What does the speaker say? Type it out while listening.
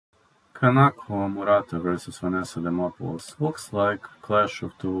Kanako Murata versus Vanessa Demopoulos looks like a clash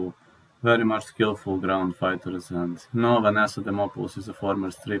of two very much skillful ground fighters, and Vanessa Demopoulos is a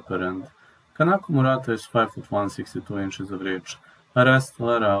former stripper, and Kanako Murata is 5'1", 62 inches of reach, a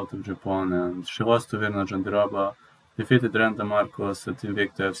wrestler out of Japan, and she lost to Virna Jandiroba, defeated Brenda Marcos at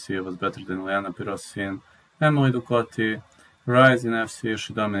Invicta FC, was better than Liana Pirosin, Emily Ducotti, Rising FC,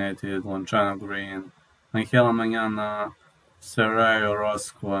 she dominated Lonchana Green, Angela Mañana, Sarayo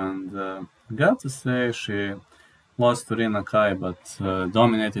Roscoe, and got to say she lost to Rina Kai, but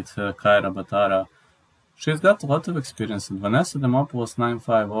dominated Kaira Batara. She's got a lot of experience, and Vanessa Demopoulos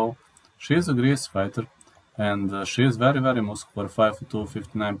 950. She is a Greece fighter, and she is very, very muscular, 5'2",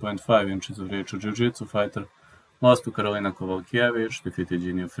 59.5 inches of reach, a jiu-jitsu fighter. Lost to Karolina Kovalkiewicz, defeated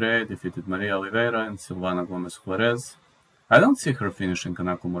Ginny Frey, defeated Maria Oliveira and Silvana Gomez-Juarez. I don't see her finishing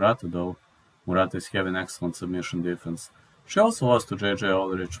Kanako Murata, though. Murata is having excellent submission defense. She also lost to JJ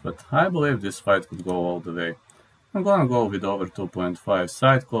Ulrich, but I believe this fight could go all the way. I'm gonna go with over 2.5.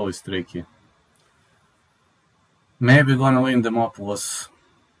 Side call is tricky. Maybe gonna win Demopoulos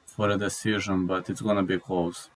for a decision, but it's gonna be close.